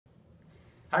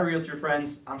Hi Realtor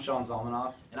friends, I'm Sean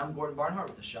Zalmanoff. And I'm Gordon Barnhart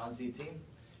with the Sean Z team.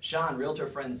 Sean, Realtor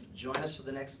friends, join us for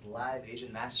the next live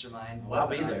Agent Mastermind Well, I'll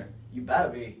be there. You better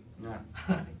be.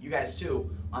 Yeah. You guys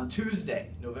too. On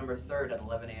Tuesday, November 3rd at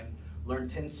 11 a.m., learn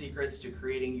 10 secrets to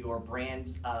creating your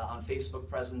brand on Facebook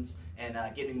presence and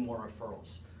getting more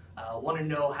referrals. Want to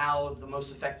know how the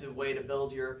most effective way to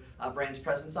build your brand's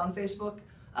presence on Facebook?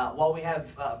 While we have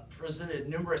presented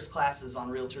numerous classes on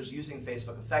realtors using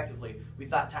Facebook effectively, we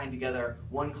thought tying together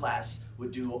one class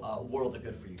would do a world of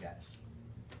good for you guys.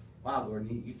 Wow,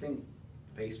 Gordon, you think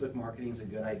Facebook marketing is a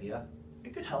good idea?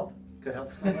 It could help. Could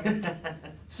help somebody?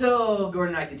 So,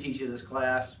 Gordon and I can teach you this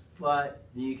class, but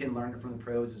you can learn it from the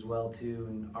pros as well too,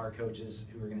 and our coaches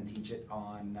who are going to teach it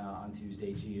on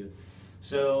Tuesday to you.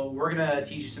 So we're going to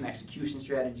teach you some execution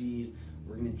strategies.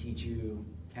 We're going to teach you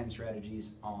 10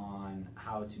 strategies on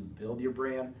how to build your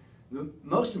brand.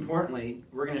 Most importantly,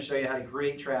 we're going to show you how to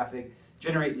create traffic,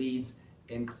 generate leads,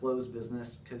 and close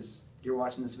business, because you're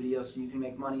watching this video so you can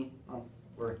make money. Well,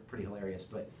 we're pretty hilarious,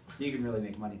 but so you can really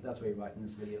make money. That's why you're watching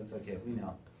this video. It's okay, we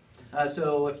know.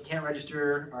 So if you can't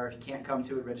register, or if you can't come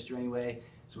to it, register anyway,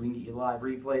 so we can get you a live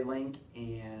replay link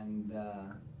and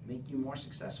make you more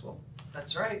successful.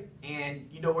 That's right. And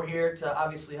you know we're here to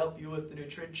obviously help you with the new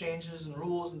trend changes and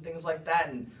rules and things like that,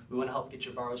 and we want to help get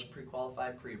your borrowers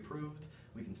pre-qualified, pre-approved.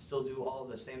 We can still do all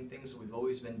the same things that we've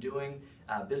always been doing,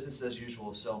 business as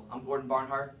usual. So I'm Gordon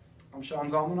Barnhart. I'm Sean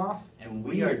Zalmanoff. And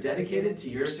we are dedicated to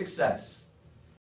your success.